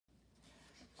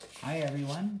Hi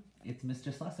everyone, it's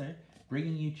Mr. Slusser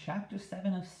bringing you Chapter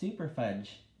 7 of Super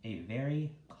Fudge, a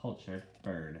very cultured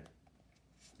bird.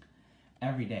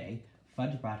 Every day,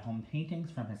 Fudge brought home paintings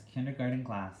from his kindergarten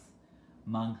class.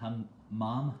 Mom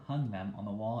hung them on the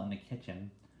wall in the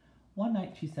kitchen. One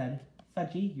night she said,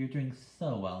 "Fudgy, you're doing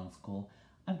so well in school.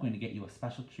 I'm going to get you a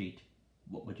special treat.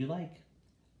 What would you like?"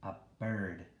 "A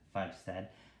bird," Fudge said,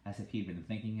 as if he'd been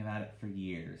thinking about it for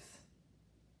years.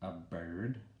 "A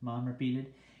bird?" Mom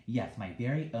repeated. "Yes, my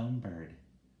very own bird."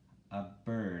 "A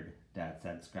bird," Dad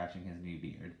said, scratching his new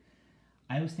beard.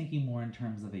 "I was thinking more in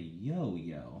terms of a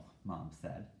yo-yo," Mom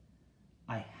said.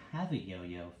 "I have a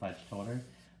yo-yo," Fudge told her,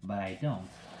 "but I don't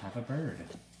have a bird."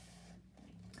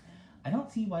 "I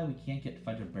don't see why we can't get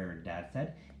Fudge a bird," Dad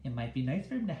said. "It might be nice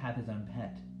for him to have his own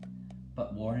pet."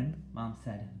 "But Warren," Mom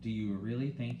said, "do you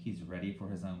really think he's ready for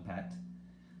his own pet?"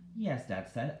 "Yes," Dad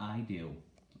said, "I do."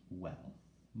 "Well,"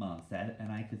 Mom said,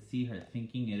 and I could see her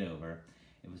thinking it over.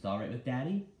 "If it's all right with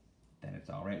Daddy, then it's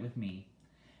all right with me."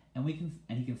 And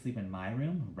he can sleep in my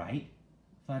room, right?"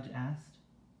 Fudge asked.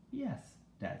 "Yes,"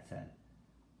 Dad said.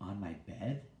 "On my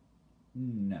bed?"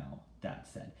 "No," Dad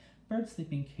said. "Birds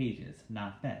sleep in cages,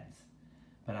 not beds."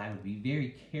 "But I would be very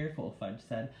careful," Fudge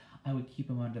said. "I would keep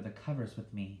him under the covers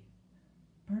with me."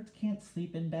 "Birds can't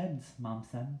sleep in beds," Mom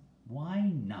said. "Why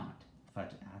not?"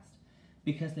 Fudge asked.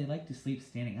 "Because they like to sleep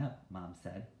standing up," Mom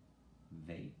said.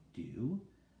 "They do?"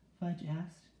 Fudge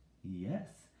asked.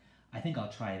 "Yes." "I think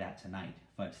I'll try that tonight,"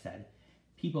 Fudge said.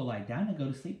 "People lie down and go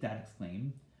to sleep," Dad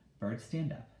exclaimed. "Birds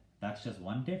stand up. That's just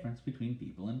one difference between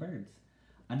people and birds."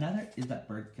 "Another is that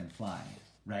birds can fly,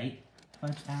 right?"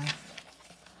 Fudge asked.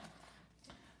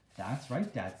 "That's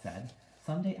right," Dad said.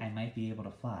 "Someday I might be able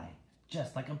to fly,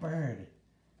 just like a bird."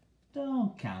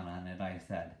 "Don't count on it," I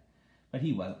said. But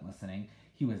he wasn't listening.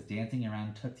 He was dancing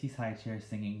around Tootsie's high chair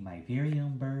singing, "My very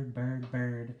own bird, bird,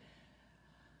 bird."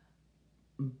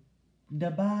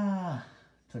 "Da-ba!"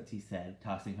 Tootsie said,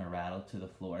 tossing her rattle to the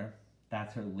floor.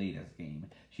 That's her latest game.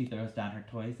 She throws down her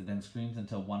toys and then screams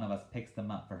until one of us picks them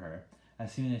up for her.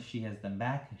 As soon as she has them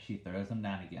back, she throws them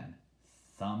down again.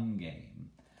 Some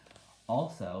game.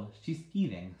 Also, she's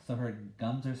teething, so her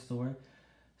gums are sore,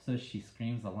 so she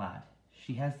screams a lot.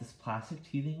 She has this plastic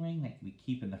teething ring that we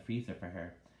keep in the freezer for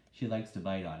her. She likes to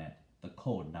bite on it. The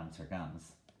cold numbs her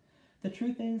gums. The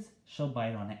truth is, she'll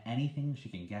bite on anything she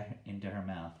can get into her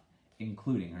mouth,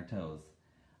 including her toes.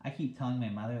 I keep telling my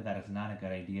mother that it's not a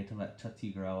good idea to let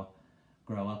Tootsie grow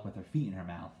up with her feet in her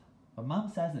mouth. But Mom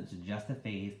says it's just a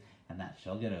phase and that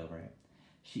she'll get over it.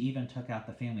 She even took out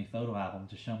the family photo album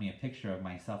to show me a picture of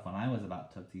myself when I was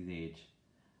about Tootsie's age.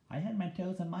 I had my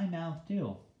toes in my mouth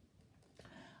too.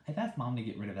 I've asked Mom to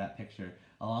get rid of that picture,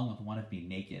 along with one of me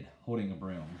naked, holding a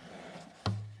broom.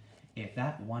 If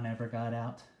that one ever got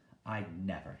out, I'd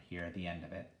never hear the end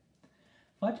of it.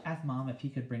 Fudge asked Mom if he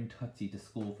could bring Tootsie to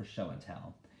school for show and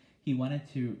tell. He wanted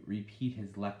to repeat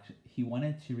his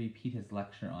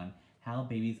lecture on how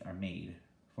babies are made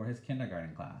for his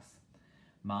kindergarten class.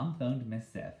 Mom phoned Miss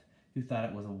Sif, who thought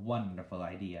it was a wonderful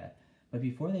idea, but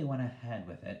before they went ahead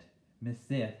with it, Miss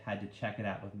Sif had to check it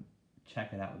out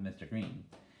with Mr. Green.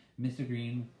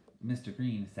 Mr.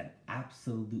 Green said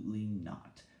absolutely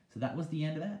not. So that was the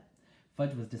end of that.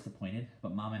 Fudge was disappointed,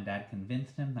 but Mom and Dad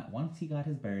convinced him that once he got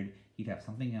his bird, he'd have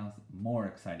something else more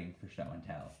exciting for show and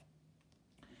tell.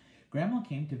 Grandma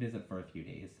came to visit for a few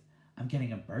days. "I'm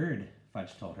getting a bird,"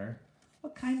 Fudge told her.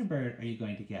 "What kind of bird are you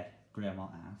going to get?" Grandma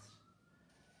asked.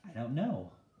 "I don't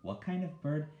know. What kind of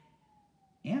bird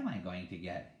am I going to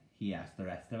get?" he asked the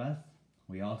rest of us.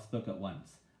 We all spoke at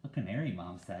once. "A canary,"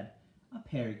 Mom said. "A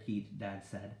parakeet," Dad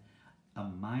said. "A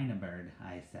mynah bird,"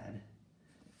 I said.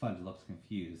 Fudge looked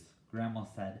confused. Grandma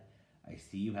said, "I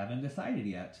see you haven't decided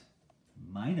yet."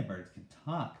 "Mynah birds can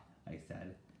talk," I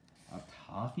said. "A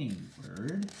talking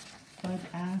bird?" Fudge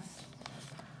asked.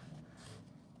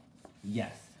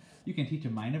 "Yes, you can teach a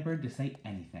mynah bird to say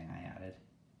anything," I added.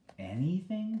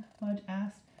 "Anything?" Fudge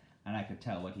asked, and I could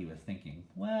tell what he was thinking.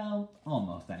 "Well,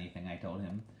 almost anything," I told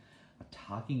him. "A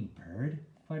talking bird?"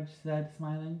 Fudge said,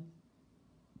 smiling.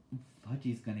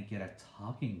 "Fudgy's gonna get a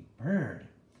talking bird."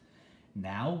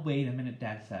 "Now, wait a minute,"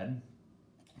 Dad said.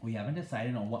 "We haven't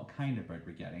decided on what kind of bird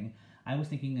we're getting. I was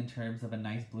thinking in terms of a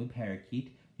nice blue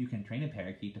parakeet. You can train a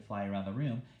parakeet to fly around the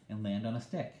room and land on a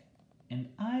stick."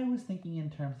 "And I was thinking in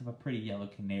terms of a pretty yellow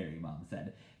canary," Mom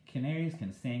said. "Canaries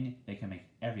can sing, they can make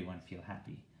everyone feel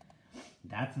happy."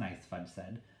 "That's nice," Fudge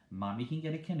said. "Mommy can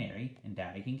get a canary, and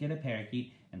Daddy can get a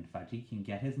parakeet, and Fudgy can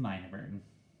get his mynah bird."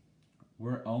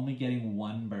 "We're only getting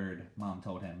one bird," Mom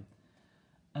told him.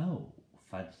 "Oh,"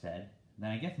 Fudge said.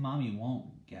 "Then I guess Mommy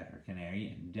won't get her canary,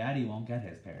 and Daddy won't get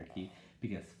his parakeet,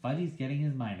 because Fudgy's getting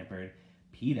his mynah bird.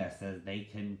 PETA says they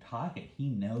can talk and he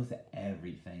knows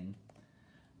everything.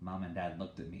 Mom and Dad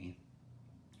looked at me.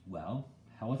 Well,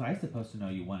 how was I supposed to know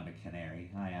you wanted a canary?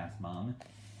 I asked Mom.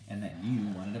 And that you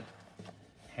wanted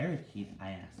a parakeet?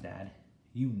 I asked Dad.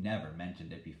 You never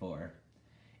mentioned it before.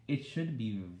 It should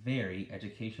be very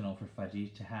educational for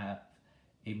Fudgy to have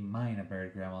a minor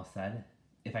bird, Grandma said.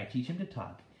 If I teach him to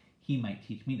talk, he might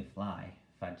teach me to fly,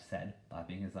 Fudge said,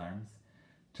 flapping his arms.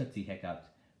 Tootsie hiccuped,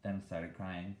 then started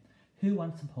crying. Who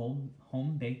wants some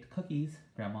home-baked cookies?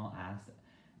 Grandma asked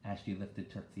as she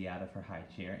lifted Tootsie out of her high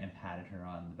chair and patted her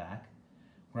on the back.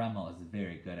 Grandma is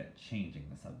very good at changing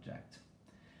the subject.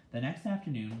 The next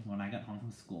afternoon, when I got home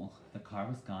from school, the car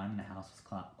was gone and the house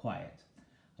was quiet.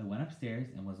 I went upstairs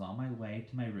and was on my way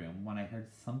to my room when I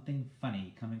heard something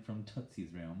funny coming from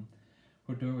Tootsie's room.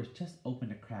 Her door was just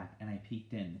opened a crack and I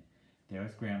peeked in. There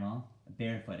was Grandma,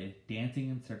 barefooted, dancing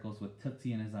in circles with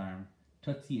Tootsie in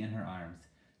her arms.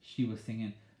 She was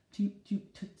singing, "Toot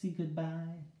toot Tootsie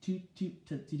goodbye, toot toot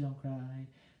Tootsie don't cry,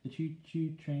 the choo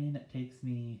choo train that takes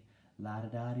me, la da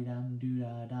da dee dum doo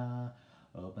da da,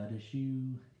 oh but a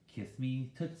shoe, kiss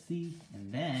me Tootsie,"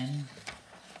 and then...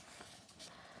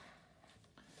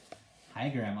 "Hi,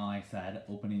 Grandma," I said,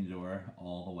 opening the door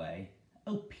all the way.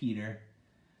 "Oh, Peter."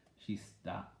 She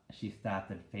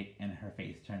stopped and her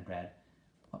face turned red.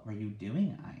 "What were you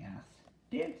doing?" I asked.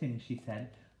 "Dancing," she said.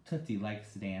 "Tootsie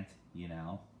likes to dance, you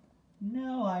know."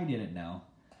 No, I didn't know.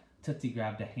 Tootsie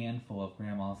grabbed a handful of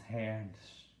Grandma's hair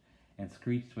and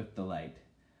screeched with delight.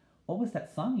 "What was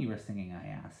that song you were singing?" I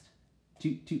asked.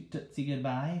 "Toot toot Tootsie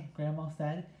goodbye," Grandma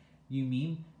said. "You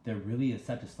mean there really is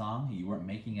such a song? You weren't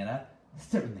making it up?"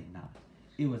 "Certainly not.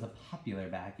 It was a popular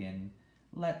back in,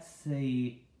 let's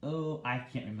say, I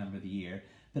can't remember the year,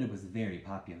 but it was very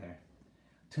popular."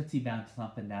 Tootsie bounced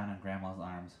up and down on Grandma's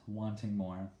arms, wanting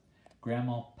more.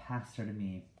 Grandma passed her to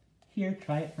me. "Here,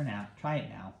 try it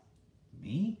now."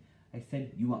 "Me?" I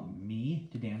said. "You want me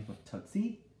to dance with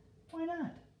Tootsie?" "Why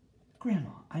not?"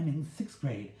 "Grandma, I'm in 6th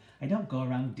grade. I don't go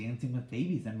around dancing with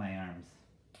babies in my arms."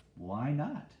 "Why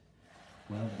not?"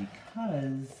 "Well,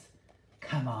 because..."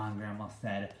 "Come on," Grandma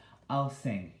said. "I'll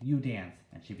sing. You dance."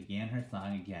 And she began her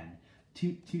song again.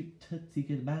 "Toot toot Tootsie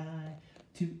goodbye,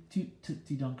 toot toot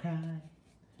Tootsie don't cry."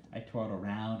 I twirled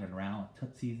around and around with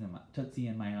Tootsie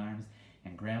in my arms,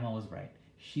 and Grandma was right.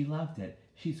 She loved it.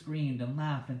 She screamed and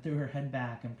laughed and threw her head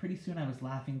back, and pretty soon I was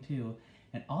laughing too,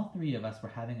 and all three of us were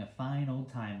having a fine old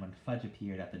time when Fudge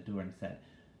appeared at the door and said,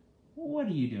 "What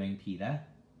are you doing, PETA?"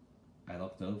 I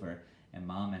looked over, and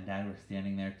Mom and Dad were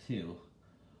standing there too.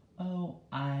 "Oh,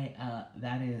 I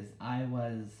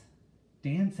was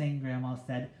dancing," Grandma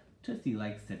said. "Tootsie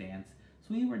likes to dance,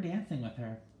 so we were dancing with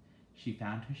her." She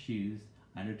found her shoes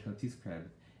under Tootsie's crib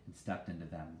and stepped into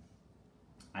them.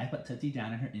 I put Tootsie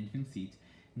down in her infant seat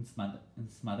and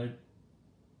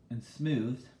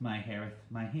smoothed my hair with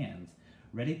my hands,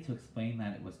 ready to explain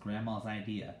that it was Grandma's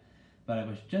idea, but I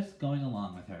was just going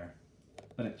along with her.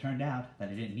 But it turned out that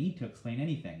I didn't need to explain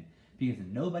anything, because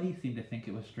nobody seemed to think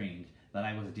it was strange that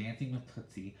I was dancing with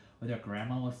Tootsie or that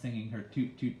Grandma was singing her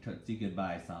Toot Toot Tootsie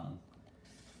Goodbye song.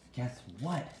 "Guess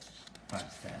what?" Fudge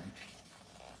said.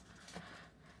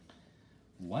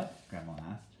 "What?" Grandma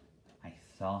asked. "I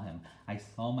saw him. I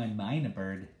saw my minor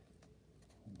bird."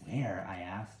 "Where?" I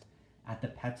asked. "At the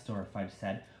pet store," Fudge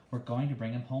said. "We're going to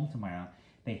bring him home tomorrow.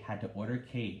 They had to order a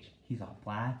cage. He's all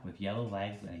black with yellow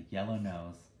legs and a yellow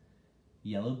nose."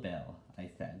 "Yellow bill," I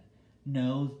said.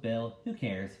 "Nose, bill, who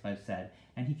cares?" Fudge said.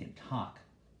 "And he can talk."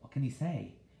 "What can he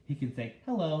say?" "He can say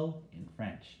hello in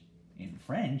French." "In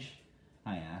French?"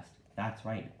 I asked. "That's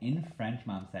right, in French,"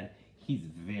 Mom said. "He's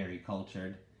very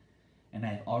cultured." "And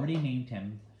I've already named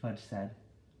him," Fudge said.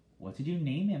 "What did you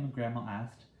name him?" Grandma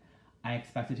asked. I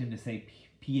expected him to say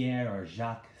Pierre or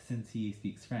Jacques since he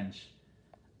speaks French.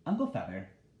 "Uncle Feather,"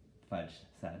 Fudge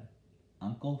said.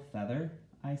 "Uncle Feather?"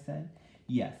 I said.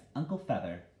 "Yes, Uncle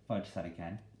Feather," Fudge said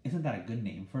again. "Isn't that a good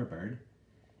name for a bird?"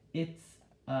 "It's,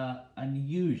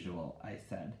 unusual," I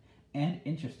said. "And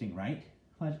interesting, right?"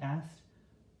 Fudge asked.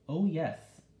 "Oh yes,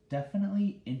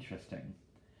 definitely interesting."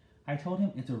 I told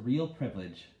him it's a real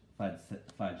privilege, Fudge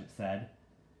said.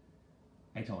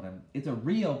 I told him, "It's a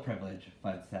real privilege,"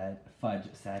 Fudge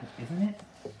said, "isn't it?"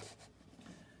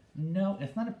 "No,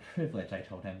 it's not a privilege," I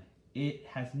told him. "It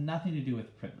has nothing to do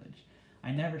with privilege.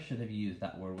 I never should have used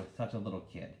that word with such a little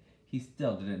kid. He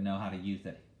still didn't know how to use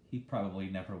it. He probably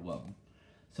never will."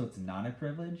 "So it's not a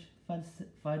privilege?"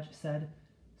 Fudge said.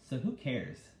 "So who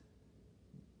cares?"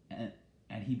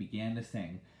 And he began to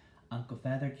sing. "Uncle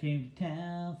Feather came to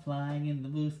town, flying in the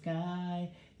blue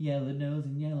sky, yellow nose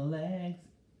and yellow legs,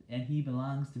 and he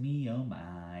belongs to me, oh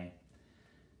my."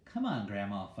 "Come on,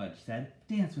 Grandma," Fudge said.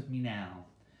 "Dance with me now."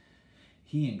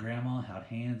 He and Grandma held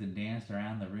hands and danced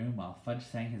around the room while Fudge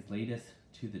sang his latest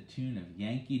to the tune of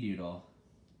Yankee Doodle.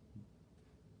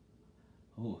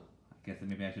 Oh, I guess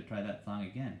maybe I should try that song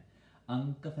again.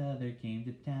 Uncle Feather came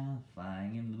to town,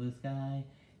 flying in the blue sky.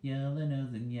 Yellow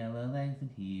nose and yellow legs, and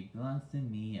he belongs to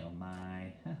me, oh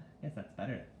my. I guess that's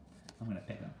better. I'm going to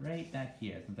pick up right back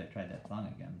here since I tried that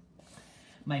song again.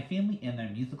 My family and their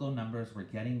musical numbers were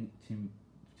getting to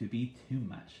be too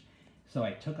much, so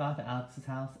I took off for Alex's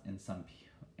house and some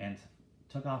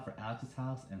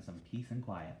peace and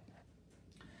quiet.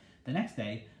 The next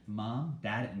day, Mom,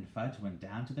 Dad, and Fudge went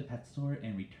down to the pet store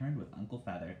and returned with Uncle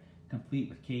Feather, complete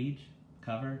with cage,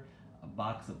 cover, a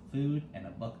box of food, and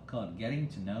a book called Getting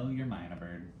to Know Your Minor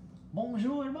Bird.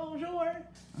 Bonjour, bonjour,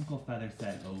 Uncle Feather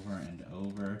said over and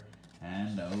over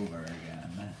and over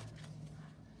again.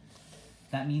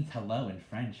 That means hello in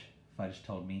French, Fudge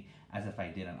told me, as if I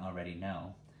didn't already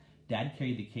know. Dad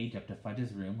carried the cage up to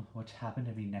Fudge's room, which happened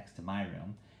to be next to my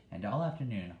room, and all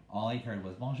afternoon, all I heard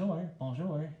was bonjour,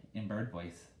 bonjour, in bird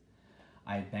voice.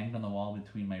 I banged on the wall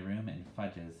between my room and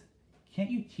Fudge's. Can't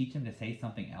you teach him to say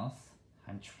something else?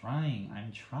 I'm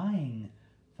trying,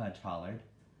 Fudge hollered.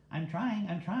 I'm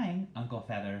trying, Uncle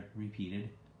Feather repeated.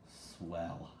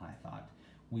 Swell, I thought.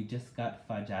 We just got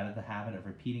Fudge out of the habit of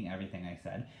repeating everything I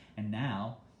said, and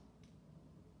now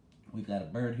we've got a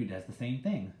bird who does the same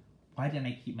thing. Why didn't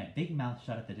I keep my big mouth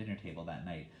shut at the dinner table that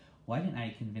night? Why didn't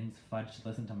I convince Fudge to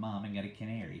listen to Mom and get a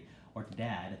canary, or to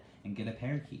Dad and get a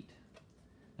parakeet?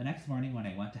 The next morning when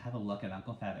I went to have a look at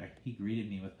Uncle Feather, he greeted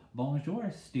me with,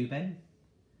 Bonjour, stupid.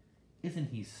 Isn't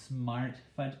he smart?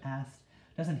 Fudge asked.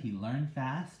 Doesn't he learn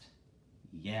fast?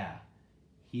 Yeah,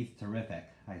 he's terrific,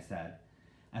 I said.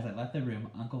 As I left the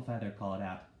room, Uncle Feather called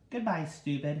out, Goodbye,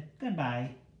 stupid,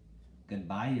 goodbye.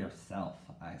 Goodbye yourself,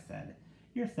 I said.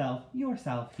 Yourself,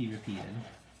 he repeated.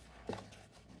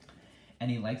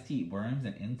 And he likes to eat worms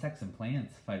and insects and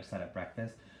plants, Fudge said at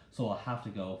breakfast, so I'll have to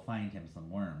go find him some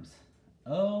worms.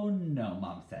 Oh no,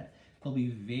 Mom said. He'll be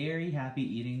very happy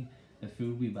eating the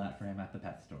food we bought for him at the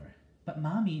pet store. But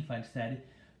Mommy, Fudge said,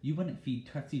 you wouldn't feed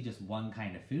Tootsie just one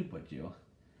kind of food, would you?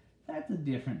 That's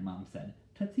different, Mom said.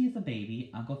 Tootsie is a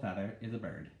baby, Uncle Feather is a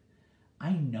bird.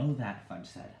 I know that, Fudge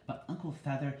said, but Uncle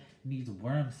Feather needs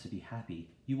worms to be happy.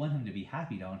 You want him to be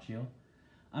happy, don't you?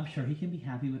 I'm sure he can be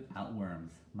happy without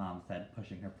worms, Mom said,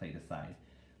 pushing her plate aside.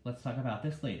 Let's talk about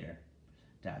this later,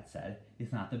 Dad said.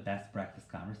 It's not the best breakfast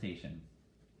conversation.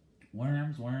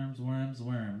 Worms, worms, worms,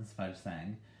 worms, Fudge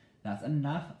sang. That's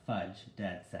enough, Fudge,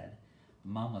 Dad said.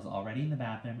 Mom was already in the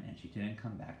bathroom and she didn't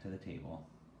come back to the table.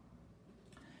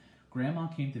 Grandma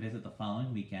came to visit the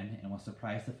following weekend and was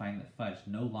surprised to find that Fudge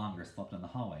no longer slept in the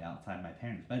hallway outside my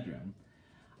parents' bedroom.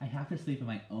 I have to sleep in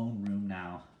my own room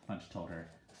now, Fudge told her.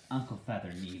 Uncle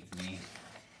Feather needs me.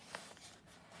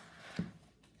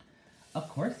 Of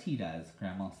course he does,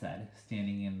 Grandma said,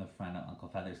 standing in the front of Uncle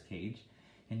Feather's cage.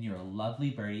 And you're a lovely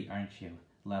birdie, aren't you?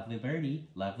 Lovely birdie,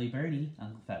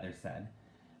 Uncle Feather said.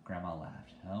 Grandma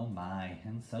laughed. Oh my,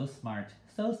 and so smart,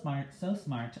 so smart, so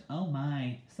smart, oh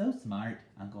my, so smart,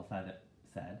 Uncle Feather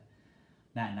said.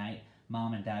 That night,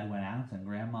 Mom and Dad went out and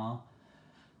Grandma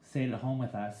stayed at home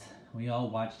with us. We all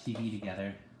watched TV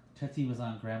together. Tootsie was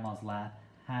on Grandma's lap,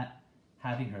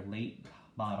 having her late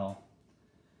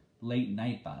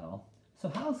night bottle. So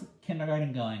how's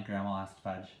kindergarten going, Grandma asked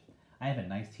Fudge. I have a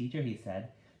nice teacher, he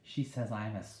said. She says I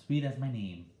am as sweet as my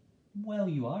name. Well,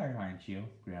 you are, aren't you?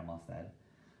 Grandma said.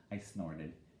 I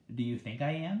snorted. Do you think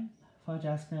I am? Fudge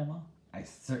asked Grandma. I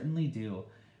certainly do,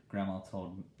 Grandma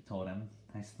told him.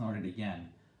 I snorted again.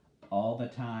 All the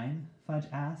time? Fudge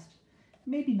asked.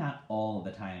 Maybe not all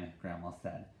the time, Grandma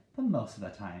said, but most of the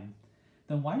time.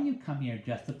 Then why do you come here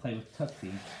just to play with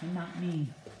Tootsie and not me?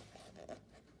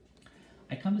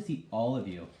 I come to see all of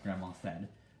you, Grandma said,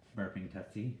 burping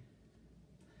Tootsie.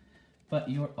 But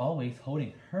you're always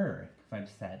holding her, Fudge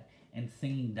said, and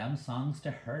singing dumb songs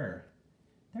to her.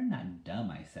 They're not dumb,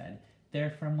 I said.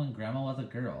 They're from when Grandma was a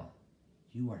girl.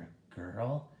 You were a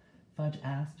girl? Fudge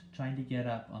asked, trying to get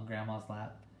up on Grandma's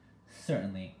lap.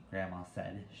 Certainly, Grandma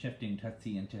said, shifting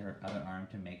Tootsie into her other arm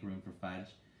to make room for Fudge.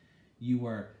 You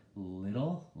were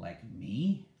little, like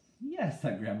me? Yes,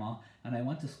 said Grandma, and I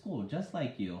went to school just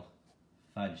like you.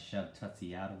 Fudge shoved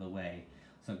Tootsie out of the way,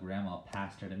 so Grandma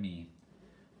passed her to me.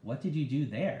 What did you do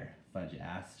there? Fudge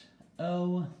asked.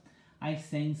 Oh, I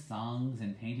sang songs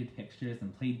and painted pictures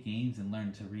and played games and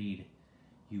learned to read.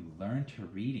 You learned to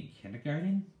read in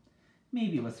kindergarten?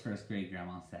 Maybe it was first grade,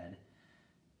 Grandma said,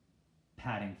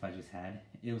 patting Fudge's head.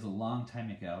 It was a long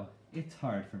time ago. It's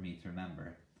hard for me to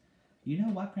remember. You know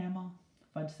what, Grandma?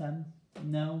 Fudge said.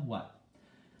 No, what?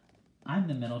 I'm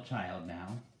the middle child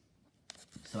now.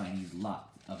 So I need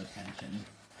lots of attention.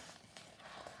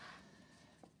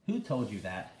 Who told you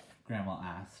that? Grandma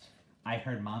asked. I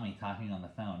heard Mommy talking on the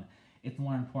phone. It's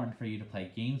more important for you to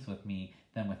play games with me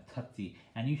than with Tootsie,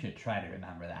 and you should try to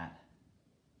remember that.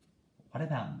 What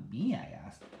about me? I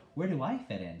asked. Where do I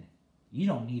fit in? You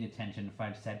don't need attention,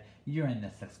 Fudge said. You're in the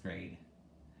 6th grade.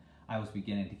 I was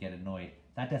beginning to get annoyed.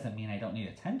 That doesn't mean I don't need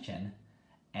attention.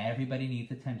 Everybody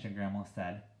needs attention, Grandma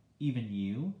said. Even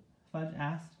you? Fudge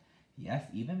asked. Yes,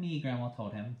 even me, Grandma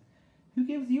told him. Who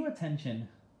gives you attention?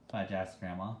 Fudge asked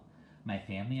Grandma. My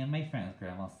family and my friends,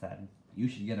 Grandma said. You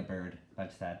should get a bird,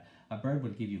 Fudge said. A bird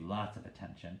would give you lots of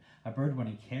attention. A bird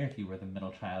wouldn't care if you were the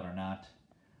middle child or not.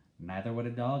 Neither would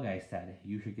a dog, I said.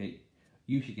 You should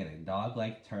get a dog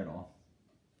like Turtle.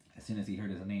 As soon as he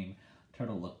heard his name,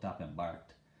 Turtle looked up and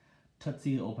barked.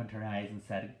 Tootsie opened her eyes and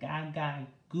said, Gaga,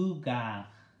 goo ga.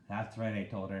 That's right, I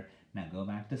told her. Now go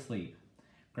back to sleep.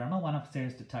 Grandma went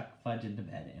upstairs to tuck Fudge into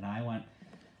bed, and I went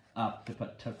up to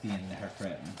put Tootsie in her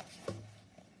crib.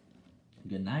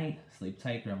 Good night, sleep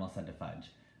tight, Grandma said to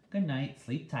Fudge. Good night,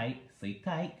 sleep tight,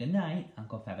 good night,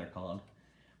 Uncle Feather called.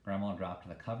 Grandma dropped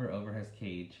the cover over his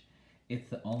cage. It's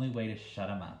the only way to shut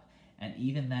him up, and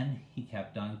even then he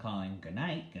kept on calling good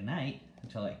night,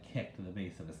 until I kicked the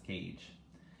base of his cage.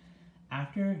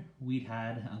 After we'd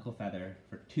had Uncle Feather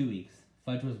for 2 weeks,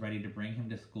 Fudge was ready to bring him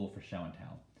to school for show and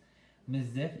tell.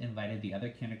 Ms. Ziff invited the other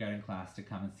kindergarten class to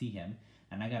come and see him,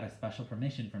 and I got a special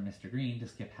permission from Mr. Green to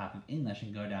skip half of English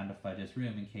and go down to Fudge's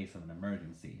room in case of an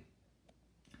emergency.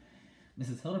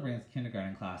 Mrs. Hildebrand's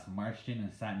kindergarten class marched in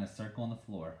and sat in a circle on the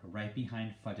floor, right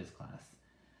behind Fudge's class.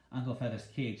 Uncle Feather's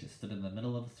cage stood in the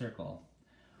middle of the circle.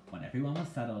 When everyone was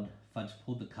settled, Fudge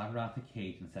pulled the cover off the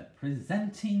cage and said,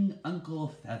 Presenting Uncle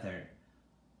Feather.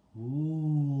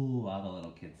 Ooh, all the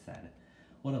little kids said.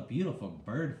 What a beautiful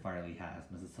bird Farley has,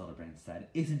 Mrs. Hildebrand said.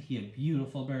 Isn't he a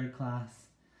beautiful bird, class?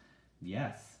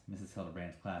 Yes, Mrs.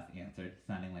 Hildebrand's class answered,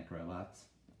 sounding like robots.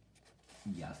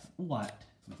 Yes, what?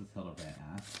 Mrs. Hildebrand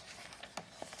asked.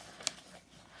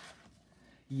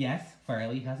 Yes,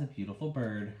 Farley has a beautiful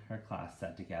bird, her class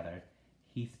said together.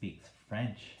 He speaks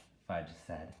French, Fudge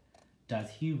said. Does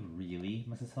he really?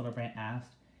 Mrs. Hildebrand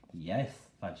asked. Yes,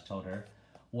 Fudge told her.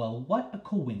 Well, what a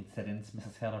coincidence,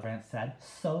 Mrs. Hildebrand said.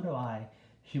 So do I.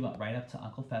 She went right up to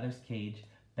Uncle Feather's cage,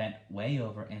 bent way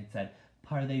over, and said,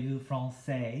 Parlez-vous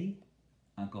français?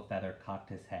 Uncle Feather cocked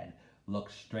his head,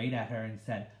 looked straight at her, and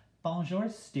said, Bonjour,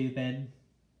 stupid.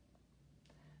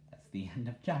 That's the end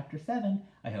of chapter 7.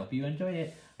 I hope you enjoyed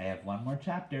it. I have one more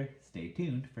chapter. Stay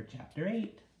tuned for chapter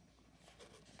 8.